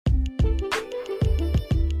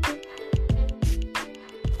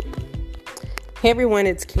Hey everyone,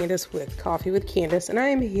 it's Candace with Coffee with Candace, and I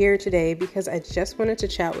am here today because I just wanted to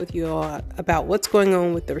chat with you all about what's going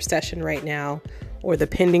on with the recession right now, or the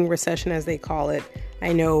pending recession as they call it.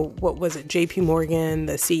 I know, JP Morgan,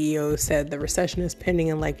 the CEO said the recession is pending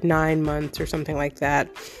in like 9 months or something like that.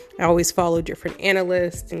 I always follow different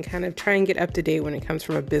analysts and kind of try and get up to date when it comes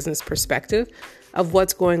from a business perspective of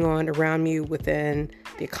what's going on around me within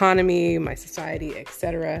the economy, my society,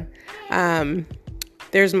 etc.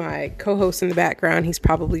 There's my co-host in the background. He's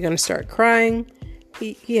probably going to start crying.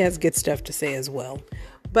 He has good stuff to say as well.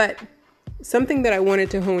 But something that I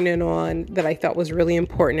wanted to hone in on that I thought was really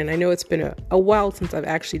important, and I know it's been a while since I've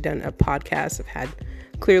actually done a podcast. I've had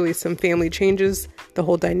clearly some family changes, the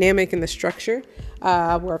whole dynamic and the structure,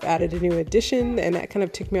 where I've added a new addition, and that kind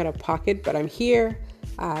of took me out of pocket, but I'm here.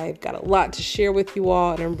 I've got a lot to share with you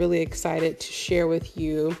all, and I'm really excited to share with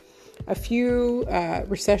you a few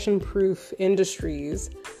recession-proof industries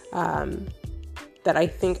that I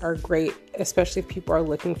think are great, especially if people are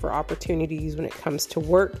looking for opportunities when it comes to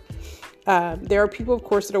work. There are people, of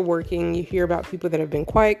course, that are working. You hear about people that have been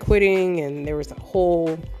quiet quitting, and there was a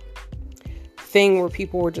whole thing where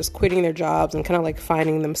people were just quitting their jobs and kind of like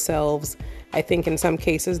finding themselves. I think in some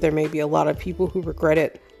cases there may be a lot of people who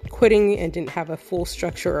regretted quitting and didn't have a full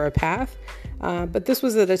structure or a path. But this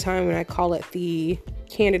was at a time when I call it the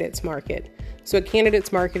candidates market. So a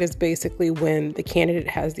candidates market is basically when the candidate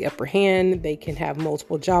has the upper hand. They can have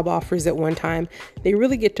multiple job offers at one time. They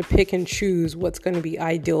really get to pick and choose what's going to be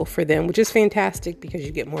ideal for them, which is fantastic because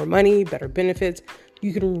you get more money, better benefits.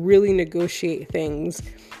 You can really negotiate things.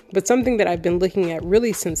 But something that I've been looking at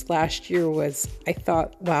really since last year was I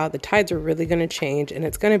thought, wow, the tides are really going to change, and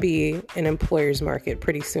it's going to be an employer's market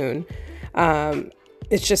pretty soon.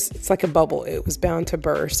 It's like a bubble. It was bound to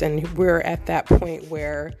burst. And we're at that point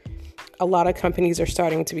where a lot of companies are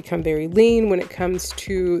starting to become very lean when it comes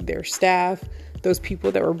to their staff. Those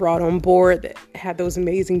people that were brought on board that had those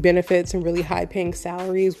amazing benefits and really high paying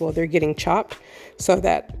salaries, well, they're getting chopped. So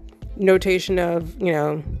that notation of,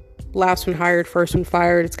 last one hired, first one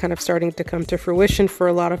fired, it's kind of starting to come to fruition for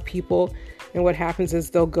a lot of people. And what happens is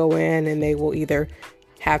they'll go in and they will either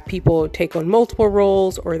have people take on multiple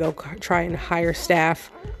roles, or they'll try and hire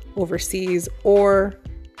staff overseas, or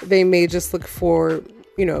they may just look for,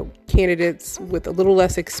 candidates with a little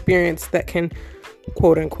less experience that can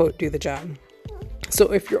quote unquote do the job.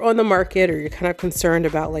 So if you're on the market or you're kind of concerned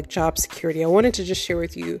about like job security, I wanted to just share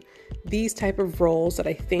with you these type of roles that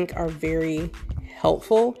I think are very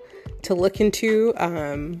helpful to look into,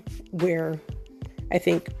 where I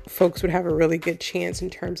think folks would have a really good chance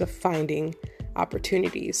in terms of finding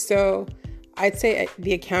opportunities. So I'd say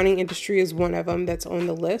the accounting industry is one of them that's on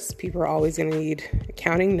the list. People are always going to need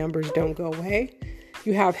accounting. Numbers don't go away.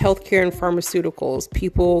 You have healthcare and pharmaceuticals.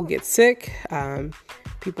 People get sick.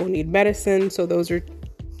 People need medicine. So those are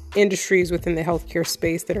industries within the healthcare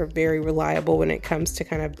space that are very reliable when it comes to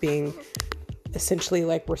kind of being essentially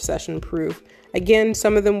like recession proof. Again,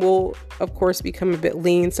 some of them will, of course, become a bit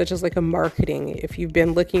lean, such as like a marketing. If you've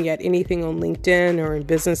been looking at anything on LinkedIn or in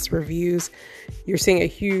business reviews, you're seeing a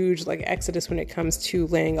huge like exodus when it comes to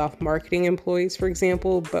laying off marketing employees, for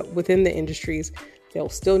example. But within the industries, they'll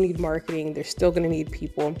still need marketing. They're still going to need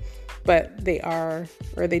people, but they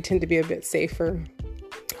tend to be a bit safer.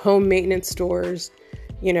 Home maintenance stores,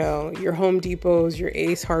 your Home Depots, your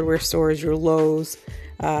Ace Hardware stores, your Lowe's,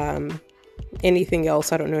 anything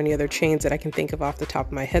else. I don't know any other chains that I can think of off the top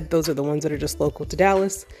of my head. Those are the ones that are just local to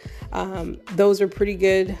Dallas. Those are pretty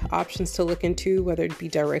good options to look into, whether it be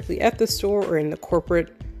directly at the store or in the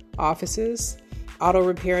corporate offices. Auto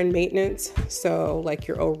repair and maintenance. So like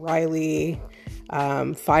your O'Reilly,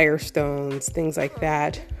 Firestones, things like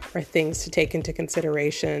that are things to take into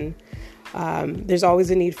consideration. There's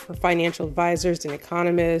always a need for financial advisors and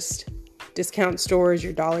economists, discount stores,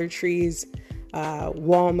 your Dollar Trees,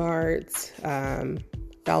 Walmart's,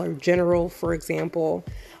 Dollar General, for example.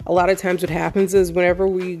 A lot of times what happens is whenever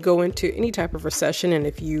we go into any type of recession, and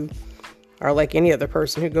if you are like any other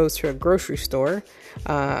person who goes to a grocery store,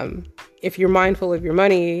 if you're mindful of your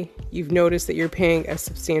money, you've noticed that you're paying a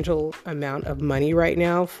substantial amount of money right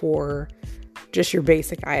now for just your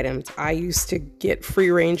basic items. I used to get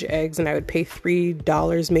free range eggs and I would pay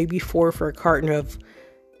 $3, maybe $4 for a carton of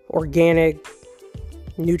organic,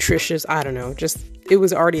 nutritious, I don't know, it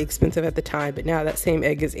was already expensive at the time, but now that same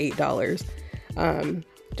egg is $8.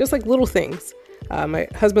 Just like little things. My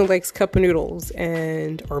husband likes cup of noodles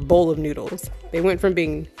or bowl of noodles. They went from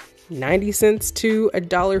being 90 cents to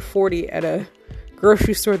 $1.40 at a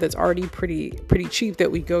grocery store that's already pretty cheap that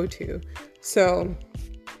we go to. So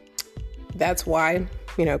that's why,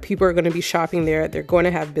 people are going to be shopping there. They're going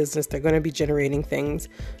to have business. They're going to be generating things.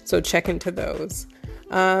 So check into those.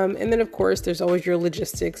 And then, of course, there's always your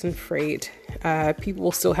logistics and freight. People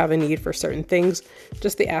will still have a need for certain things.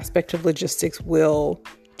 Just the aspect of logistics will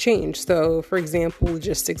change. So, for example,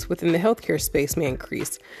 logistics within the healthcare space may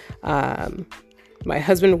increase. My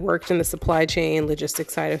husband worked in the supply chain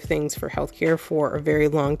logistics side of things for healthcare for a very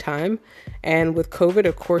long time. And with COVID,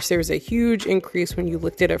 of course, there was a huge increase when you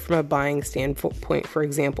looked at it from a buying standpoint, for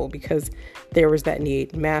example, because there was that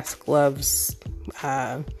need: masks, gloves,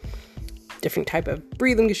 different type of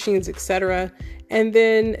breathing machines, etc. And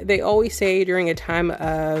then they always say during a time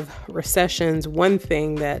of recessions, one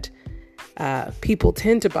thing that people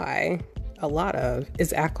tend to buy a lot of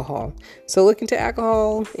is alcohol. So look into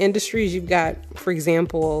alcohol industries. You've got, for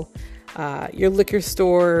example, your liquor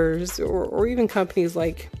stores or even companies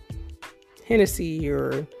like Hennessy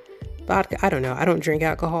or vodka. I don't know. I don't drink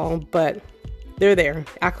alcohol, but they're there.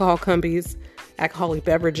 Alcohol companies, alcoholic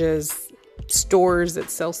beverages, stores that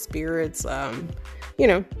sell spirits.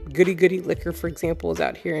 Goody liquor, for example, is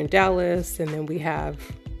out here in Dallas. And then we have,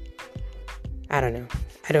 I don't know.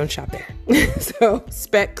 I don't shop there. So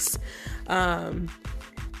Specs.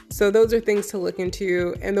 So those are things to look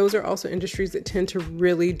into. And those are also industries that tend to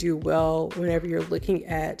really do well whenever you're looking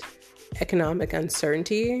at economic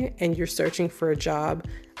uncertainty and you're searching for a job.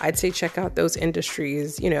 I'd say check out those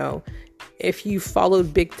industries. If you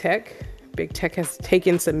followed big tech has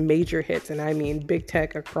taken some major hits, and I mean big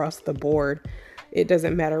tech across the board. It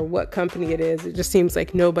doesn't matter what company it is. It just seems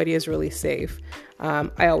like nobody is really safe.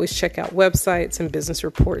 I always check out websites and business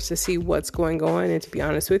reports to see what's going on. And to be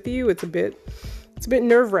honest with you, it's a bit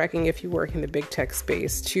nerve-wracking if you work in the big tech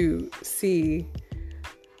space to see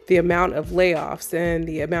the amount of layoffs and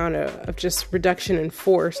the amount of just reduction in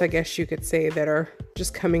force, I guess you could say, that are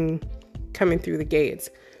just coming through the gates.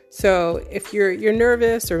 So if you're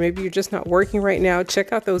nervous, or maybe you're just not working right now,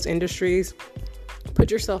 check out those industries.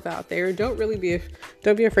 Put yourself out there. Don't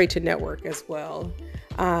be afraid to network as well.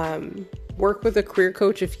 Work with a career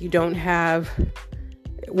coach if you don't have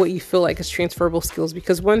what you feel like is transferable skills,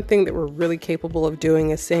 because one thing that we're really capable of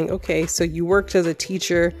doing is saying, okay, so you worked as a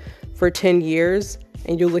teacher for 10 years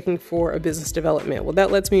and you're looking for a business development. Well, that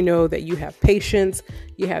lets me know that you have patience,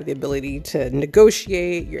 you have the ability to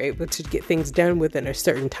negotiate, you're able to get things done within a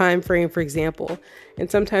certain time frame, for example. And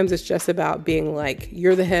sometimes it's just about being like,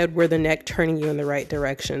 you're the head, we're the neck, turning you in the right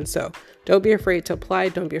direction. So don't be afraid to apply,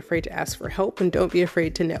 don't be afraid to ask for help, and don't be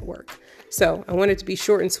afraid to network. So I wanted to be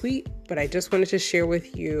short and sweet, but I just wanted to share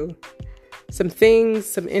with you some things,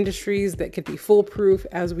 some industries that could be foolproof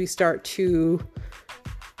as we start to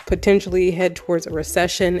potentially head towards a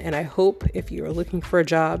recession. And I hope if you're looking for a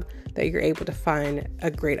job that you're able to find a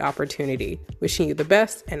great opportunity. Wishing you the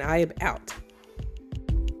best, and I am out.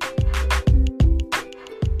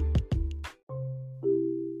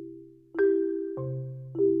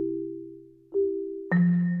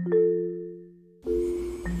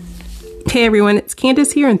 Hey everyone, it's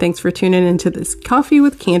Candace here, and thanks for tuning into this Coffee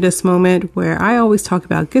with Candace moment where I always talk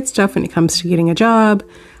about good stuff when it comes to getting a job,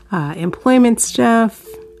 employment stuff.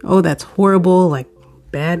 Oh, that's horrible, like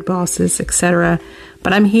bad bosses, etc.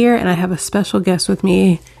 But I'm here and I have a special guest with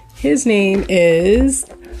me. His name is,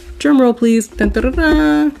 drumroll please, dun, dun, dun,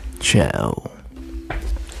 dun. Chow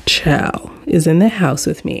is in the house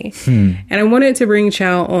with me. And I wanted to bring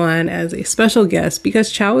Chow on as a special guest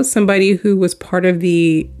because Chow is somebody who was part of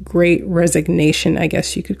the Great Resignation, I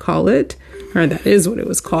guess you could call it, or that is what it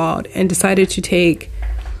was called, and decided to take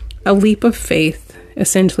a leap of faith,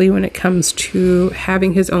 essentially, when it comes to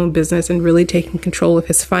having his own business and really taking control of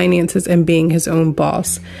his finances and being his own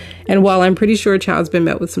boss. And while I'm pretty sure Chow's been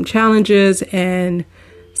met with some challenges and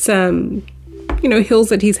some hills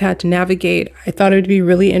that he's had to navigate, I thought it would be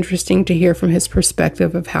really interesting to hear from his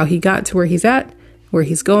perspective of how he got to where he's at, where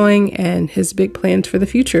he's going, and his big plans for the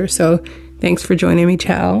future. So thanks for joining me,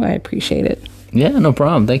 Chow. I appreciate it. Yeah, no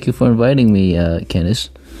problem. Thank you for inviting me, Candace.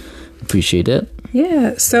 Appreciate it.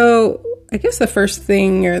 Yeah. So I guess the first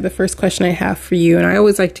thing, or the first question I have for you, and I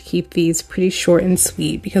always like to keep these pretty short and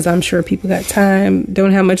sweet because I'm sure people got time,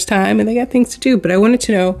 don't have much time, and they got things to do. But I wanted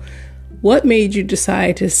to know, what made you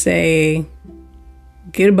decide to say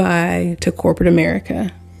goodbye to corporate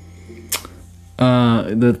America?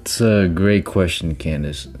 That's a great question,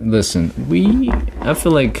 Candace. Listen, I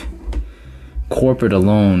feel like corporate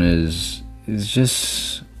alone is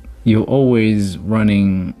just, you're always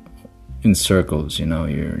running in circles.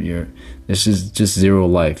 This is just zero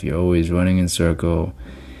life. You're always running in circle,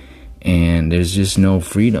 and there's just no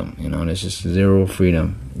freedom. There's just zero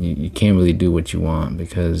freedom. You can't really do what you want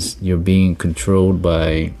because you're being controlled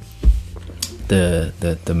by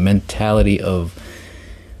the mentality of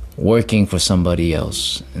working for somebody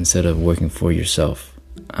else instead of working for yourself.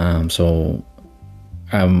 So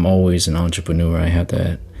I'm always an entrepreneur. I have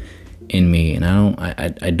that in me, and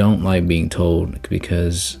I don't like being told,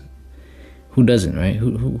 because who doesn't, right?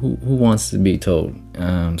 Who wants to be told?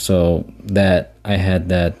 So that I had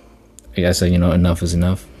that, I guess, enough is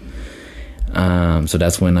enough. So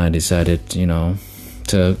that's when I decided,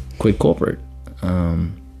 to quit corporate.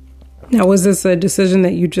 Now, was this a decision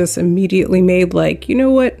that you just immediately made, like, you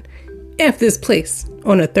know what, F this place,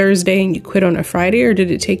 on a Thursday, and you quit on a Friday, or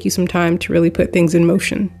did it take you some time to really put things in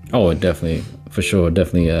motion? Oh, it definitely, for sure,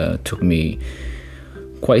 took me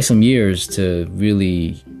quite some years to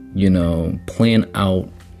really, plan out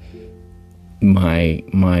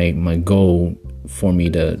my goal for me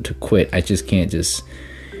to quit. I just can't just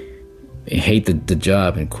hate the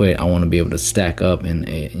job and quit. I want to be able to stack up and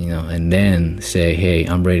and then say, hey,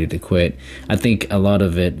 I'm ready to quit. I think a lot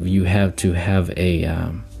of it, you have to have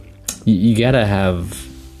you gotta have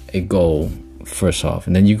a goal first off,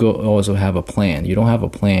 and then you also have a plan. You don't have a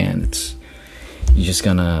plan, you're just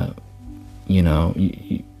gonna,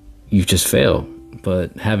 you just fail.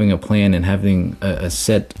 But having a plan and having a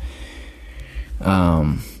set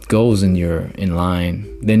goals in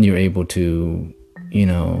line, then you're able to,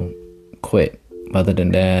 quit. Other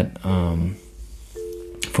than that,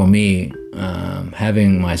 for me,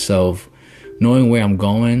 having myself, knowing where I'm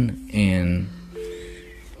going, and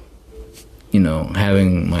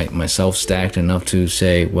having myself stacked enough to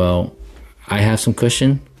say, well, I have some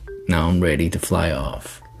cushion, now I'm ready to fly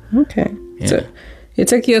off. Okay. Yeah. So it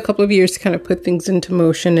took you a couple of years to kind of put things into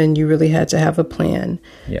motion, and you really had to have a plan.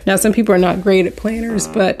 Yeah. Now, some people are not great at planners,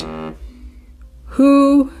 but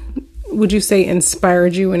who would you say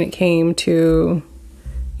inspired you when it came to,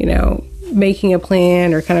 making a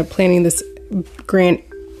plan or kind of planning this grand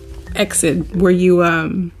exit? Were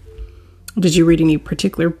you, did you read any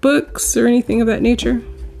particular books or anything of that nature?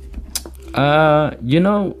 For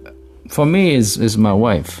me, is my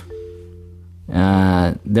wife.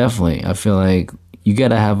 Definitely. I feel like you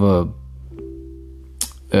gotta have a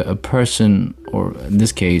person, or in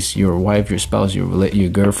this case, your wife, your spouse, your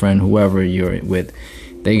girlfriend, whoever you're with.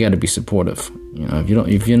 They got to be supportive. If you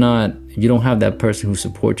don't have that person who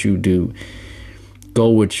supports you to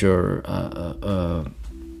go with your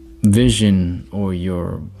vision or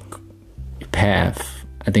your path,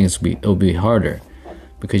 I think it'll be harder,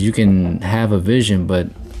 because you can have a vision, but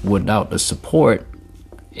without the support,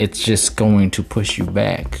 it's just going to push you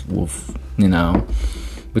back.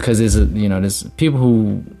 Because there's people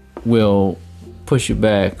who will push you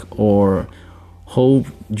back or hold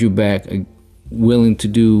you back, willing to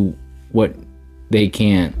do what they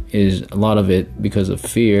can, is a lot of it because of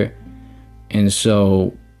fear. And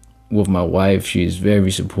so with my wife, she's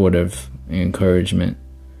very supportive and encouragement.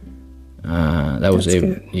 That's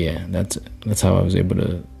how I was able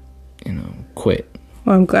to quit.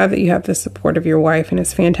 Well, I'm glad that you have the support of your wife, and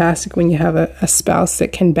it's fantastic when you have a spouse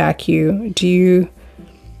that can back you.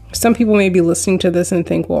 Some people may be listening to this and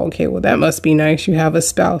think, well, okay, well, that must be nice. You have a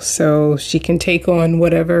spouse, so she can take on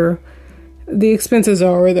whatever the expenses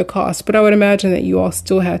are or the cost. But I would imagine that you all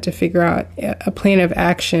still had to figure out a plan of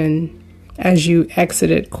action as you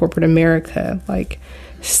exited corporate America, like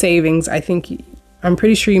savings. I'm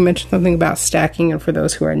pretty sure you mentioned something about stacking, and for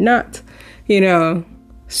those who are not,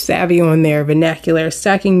 savvy on their vernacular,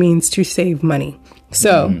 stacking means to save money.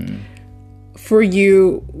 So for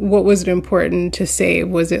you, what was it important to save?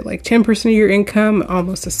 Was it like 10% of your income,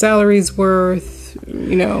 almost a salary's worth,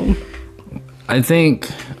 I think,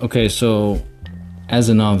 okay, so as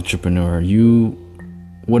an entrepreneur,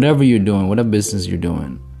 whatever you're doing, whatever business you're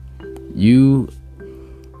doing, you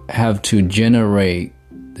have to generate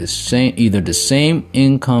either the same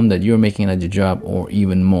income that you're making at your job, or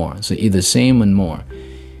even more. So either same and more.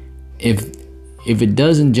 If it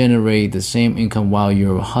doesn't generate the same income while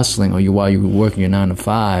you're hustling, or while you're working your 9 to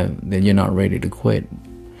 5, then you're not ready to quit.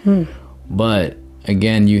 But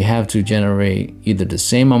again, you have to generate either the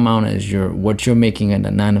same amount as what you're making at the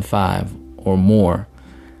 9 to 5 or more.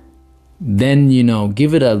 Then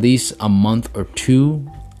give it at least a month or two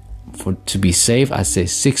to be safe. I say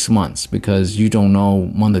 6 months, because you don't know,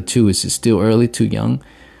 month or two is still early, too young.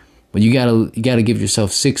 But you gotta give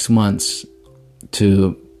yourself 6 months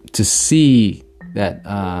to see that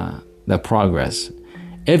progress.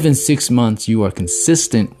 If in 6 months you are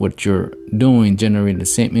consistent what you're doing, generating the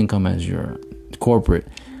same income as your corporate,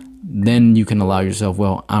 then you can allow yourself,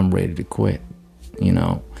 well, I'm ready to quit.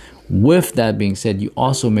 With that being said, you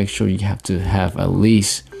also make sure you have to have at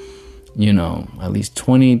least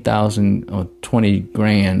 20,000 or 20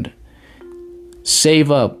 grand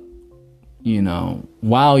save up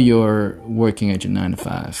while you're working at your 9 to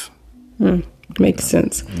 5. Makes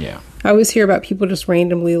sense. Yeah. I always hear about people just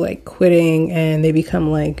randomly like quitting and they become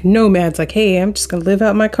like nomads, like, hey, I'm just going to live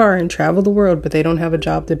out my car and travel the world, but they don't have a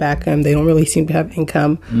job to back them. They don't really seem to have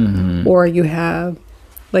income. Or you have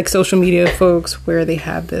like social media folks where they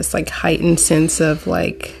have this like heightened sense of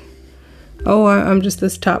like, oh, I'm just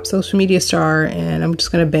this top social media star and I'm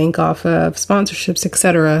just going to bank off of sponsorships,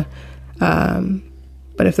 etc.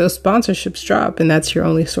 But if those sponsorships drop and that's your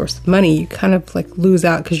only source of money, you kind of like lose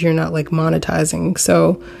out because you're not like monetizing.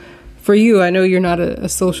 So for you, I know you're not a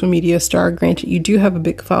social media star. Granted, you do have a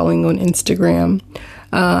big following on Instagram.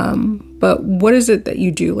 But what is it that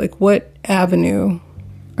you do? Like, what avenue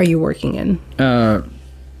are you working in?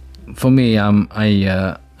 For me,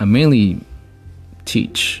 I mainly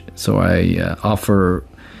teach. So I offer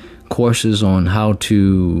courses on how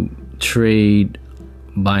to trade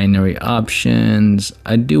binary options.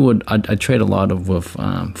 I trade a lot with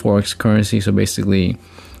forex currency. So basically,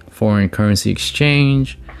 foreign currency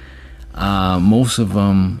exchange. Most of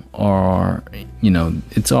them are,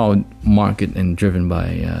 it's all market and driven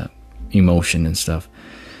by emotion and stuff.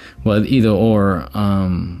 But either or,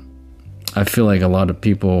 I feel like a lot of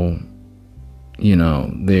people,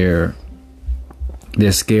 they're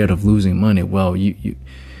scared of losing money. Well, you're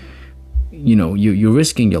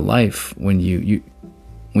risking your life when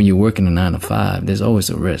you're working a 9 to 5. There's always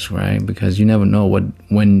a risk, right? Because you never know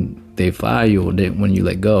when they fire you or when you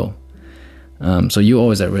let go. So you're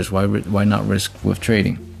always at risk. Why not risk with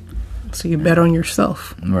trading? So you bet on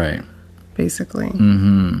yourself. Right. Basically.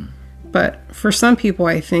 But for some people,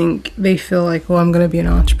 I think they feel like, well, I'm going to be an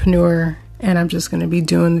entrepreneur and I'm just going to be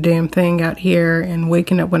doing the damn thing out here and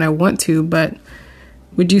waking up when I want to. But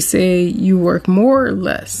would you say you work more or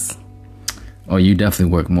less? Oh, you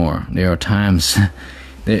definitely work more. There are times,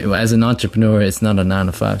 as an entrepreneur, it's not a 9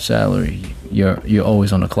 to 5 salary. You're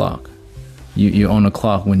always on the clock. You're on the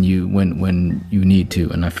clock when you need to,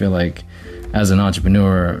 and I feel like as an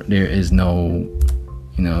entrepreneur there is no,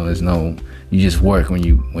 you just work when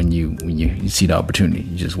you see the opportunity.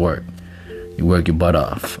 You just work. You work your butt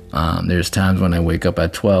off. There's times when I wake up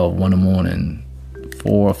at 12, 1 in the morning,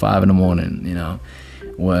 4 or 5 in the morning.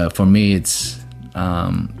 Well, for me it's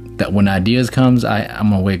that when ideas comes, I'm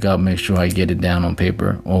gonna wake up, make sure I get it down on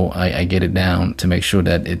paper, or I get it down to make sure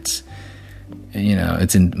that it's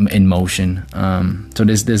it's in motion. So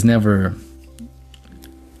there's never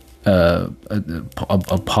a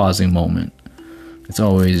pausing moment. It's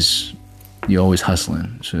always, you're always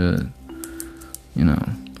hustling. So,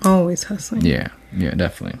 Always hustling. Yeah,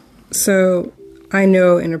 definitely. So I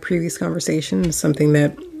know in a previous conversation, something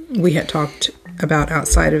that we had talked about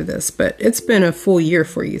outside of this, but it's been a full year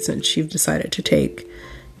for you since you've decided to take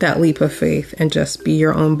that leap of faith and just be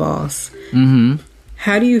your own boss.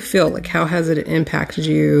 How do you feel? Like, how has it impacted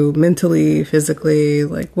you mentally, physically?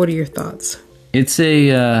 Like, what are your thoughts? It's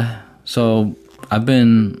so I've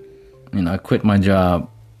been, I quit my job,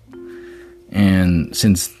 and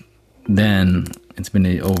since then it's been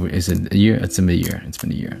is it a year? It's been a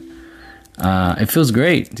year. It feels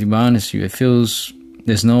great, to be honest with you. It feels,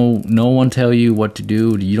 there's no one tell you what to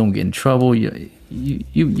do. You don't get in trouble.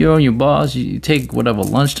 You're on your boss. You take whatever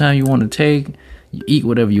lunchtime you want to take. You eat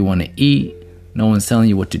whatever you want to eat. No one's telling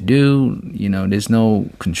you what to do. There's no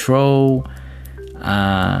control.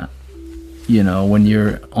 When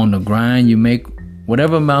you're on the grind, you make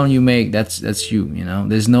whatever amount you make. That's you.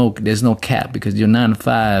 There's no cap, because you're 9 to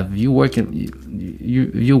 5. You're working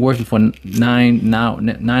for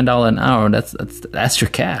 $9 an hour. That's your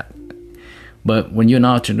cap. But when you're an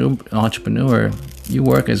entrepreneur, you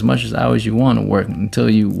work as much as hours you want to work until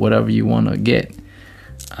whatever you want to get.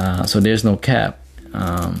 So there's no cap.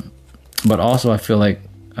 But also I feel like,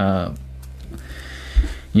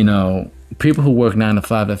 people who work 9 to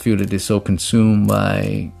 5, I feel that they're so consumed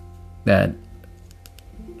by that,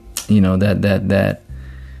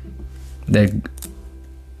 that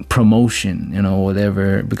promotion,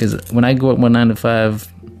 whatever. Because when I go up my 9 to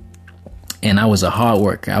 5, and I was a hard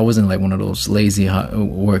worker, I wasn't like one of those lazy hard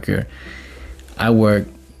worker. I worked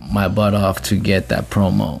my butt off to get that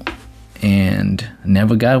promo, and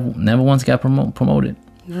never once got promoted.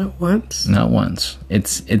 Not once.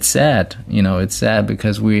 It's sad. It's sad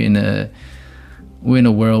because we're in a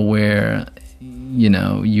world where,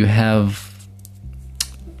 you have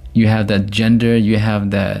that gender, you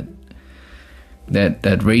have that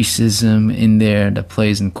racism in there that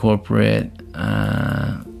plays in corporate.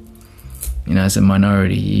 As a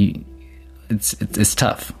minority, it's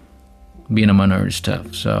tough. Being a minority is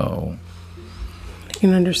tough. So I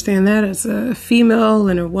can understand that. As a female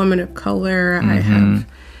and a woman of color, I have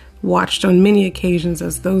watched on many occasions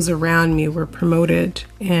as those around me were promoted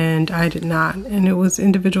and I did not. And it was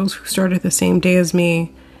individuals who started the same day as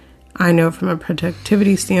me. I know from a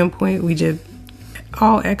productivity standpoint, we did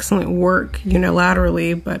all excellent work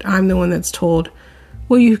unilaterally, but I'm the one that's told,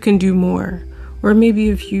 well, you can do more. Or maybe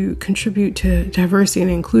if you contribute to diversity and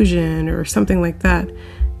inclusion or something like that,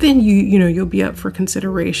 then you'll be up for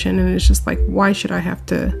consideration. And it's just like, why should I have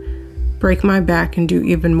to break my back and do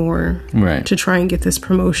even more to try and get this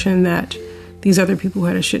promotion that these other people who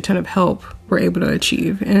had a shit ton of help were able to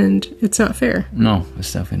achieve? And it's not fair. No,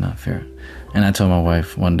 it's definitely not fair. And I told my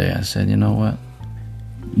wife one day, I said, you know what?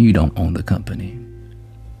 You don't own the company.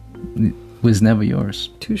 It was never yours.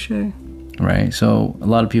 Touche. Right? So a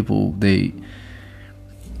lot of people, they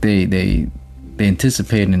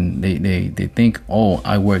anticipate and they think, oh,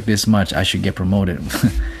 I work this much, I should get promoted.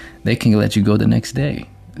 They can let you go the next day.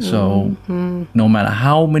 So no matter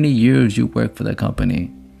how many years you work for the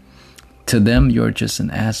company, to them you're just an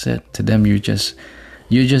asset. To them you're just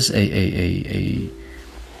a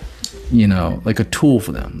like a tool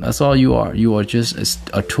for them. That's all you are. You are just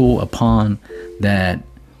a tool upon that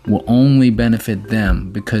will only benefit them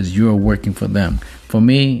because you're working for them. For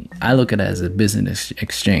me, I look at it as a business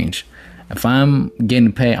exchange. If I'm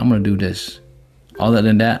getting paid, I'm gonna do this. Other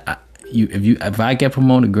than that, if I get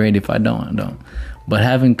promoted, great. If I don't, I don't. But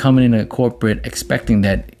having coming in a corporate expecting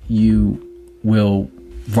that you will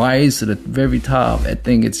rise to the very top, I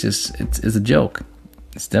think it's a joke.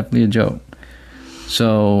 It's definitely a joke.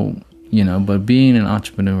 So, but being an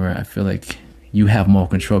entrepreneur, I feel like you have more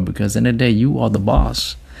control because at the end of the day, you are the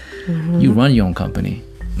boss. You run your own company.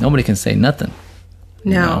 Nobody can say nothing.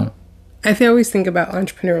 Now, I always think about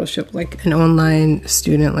entrepreneurship like an online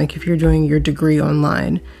student, like if you're doing your degree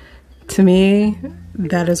online. To me,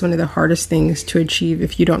 that is one of the hardest things to achieve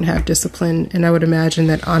if you don't have discipline. And I would imagine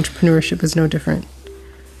that entrepreneurship is no different.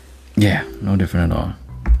 Yeah, no different at all.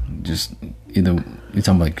 Just either you're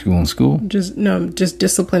talking about going to school? Just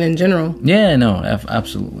discipline in general. Yeah, no,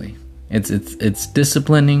 absolutely. It's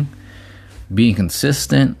disciplining, being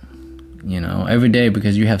consistent, every day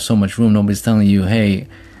because you have so much room. Nobody's telling you, hey,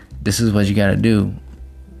 this is what you got to do.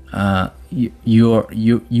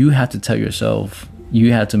 You have to tell yourself.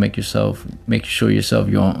 You have to make sure yourself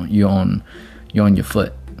you're on your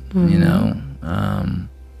foot,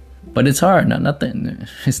 but it's hard. Nothing.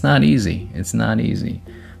 It's not easy. It's not easy,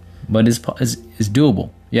 but it's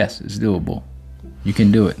doable. Yes, it's doable. You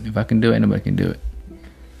can do it. If I can do it, anybody can do it.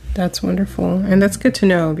 That's wonderful, and that's good to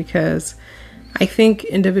know because I think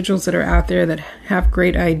individuals that are out there that have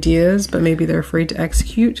great ideas, but maybe they're afraid to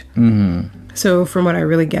execute. So, from what I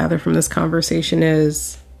really gather from this conversation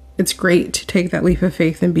is, it's great to take that leap of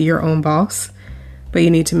faith and be your own boss, but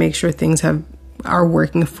you need to make sure things are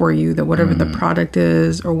working for you, that whatever the product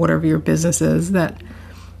is or whatever your business is, that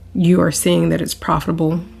you are seeing that it's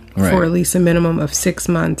profitable for at least a minimum of 6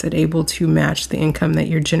 months and able to match the income that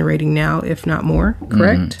you're generating now, if not more,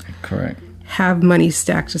 correct? Correct. Have money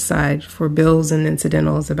stacked aside for bills and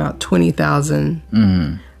incidentals, about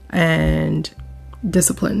 $20,000, and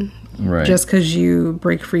discipline. Right. Just because you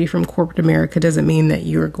break free from corporate America doesn't mean that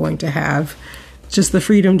you're going to have just the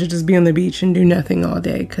freedom to just be on the beach and do nothing all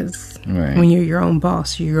day. Because when you're your own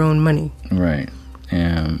boss, you're your own money. Right.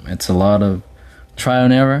 It's a lot of trial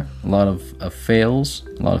and error, a lot of fails,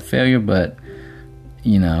 a lot of failure. But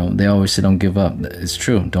they always say don't give up. It's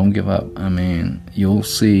true. Don't give up. I mean, you'll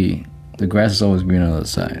see the grass is always green on the other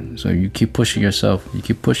side. So you keep pushing yourself. You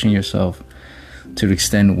keep pushing yourself to the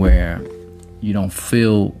extent where you don't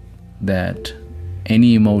feel that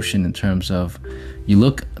any emotion in terms of you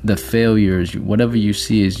look the failures, whatever you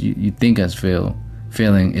see is you think as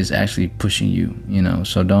failing is actually pushing you,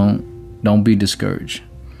 so don't be discouraged.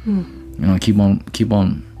 Keep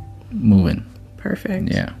on moving. Perfect.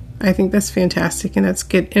 Yeah, I think that's fantastic, and that's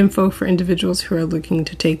good info for individuals who are looking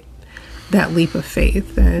to take that leap of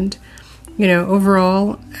faith. And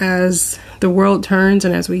overall, as the world turns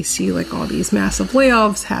and as we see like all these massive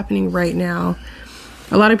layoffs happening right now,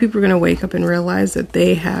 a lot of people are going to wake up and realize that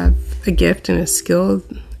they have a gift and a skill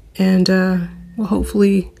and will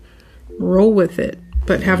hopefully roll with it,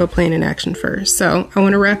 but have a plan in action first. So I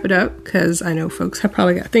want to wrap it up because I know folks have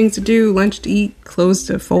probably got things to do, lunch to eat, clothes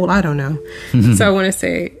to fold. I don't know. So I want to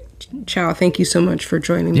say, Chow, thank you so much for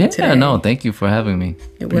joining me today. Yeah, no, thank you for having me.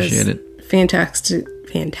 Appreciate it. Fantastic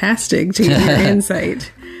to hear your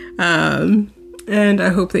insight. And I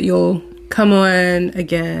hope that you'll come on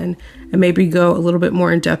again and maybe go a little bit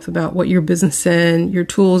more in depth about what your business and your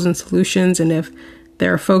tools and solutions. And if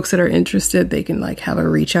there are folks that are interested, they can have a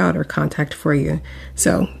reach out or contact for you.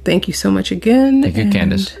 So thank you so much again. Thank you,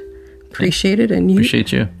 Candace. Appreciate it. And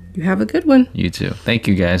appreciate you. You have a good one. You too. Thank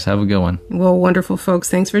you, guys. Have a good one. Well, wonderful, folks.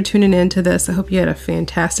 Thanks for tuning in to this. I hope you had a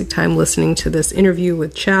fantastic time listening to this interview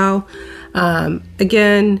with Chow.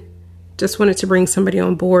 Again, just wanted to bring somebody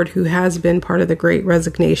on board who has been part of the Great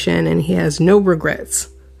Resignation, and he has no regrets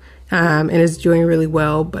and is doing really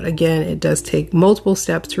well. But again, it does take multiple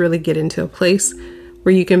steps to really get into a place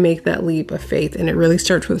where you can make that leap of faith. And it really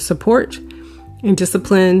starts with support and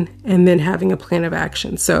discipline, and then having a plan of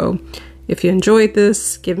action. So if you enjoyed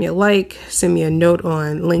this, give me a like, send me a note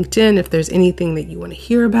on LinkedIn if there's anything that you want to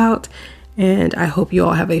hear about. And I hope you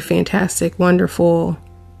all have a fantastic, wonderful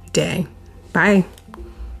day. Bye.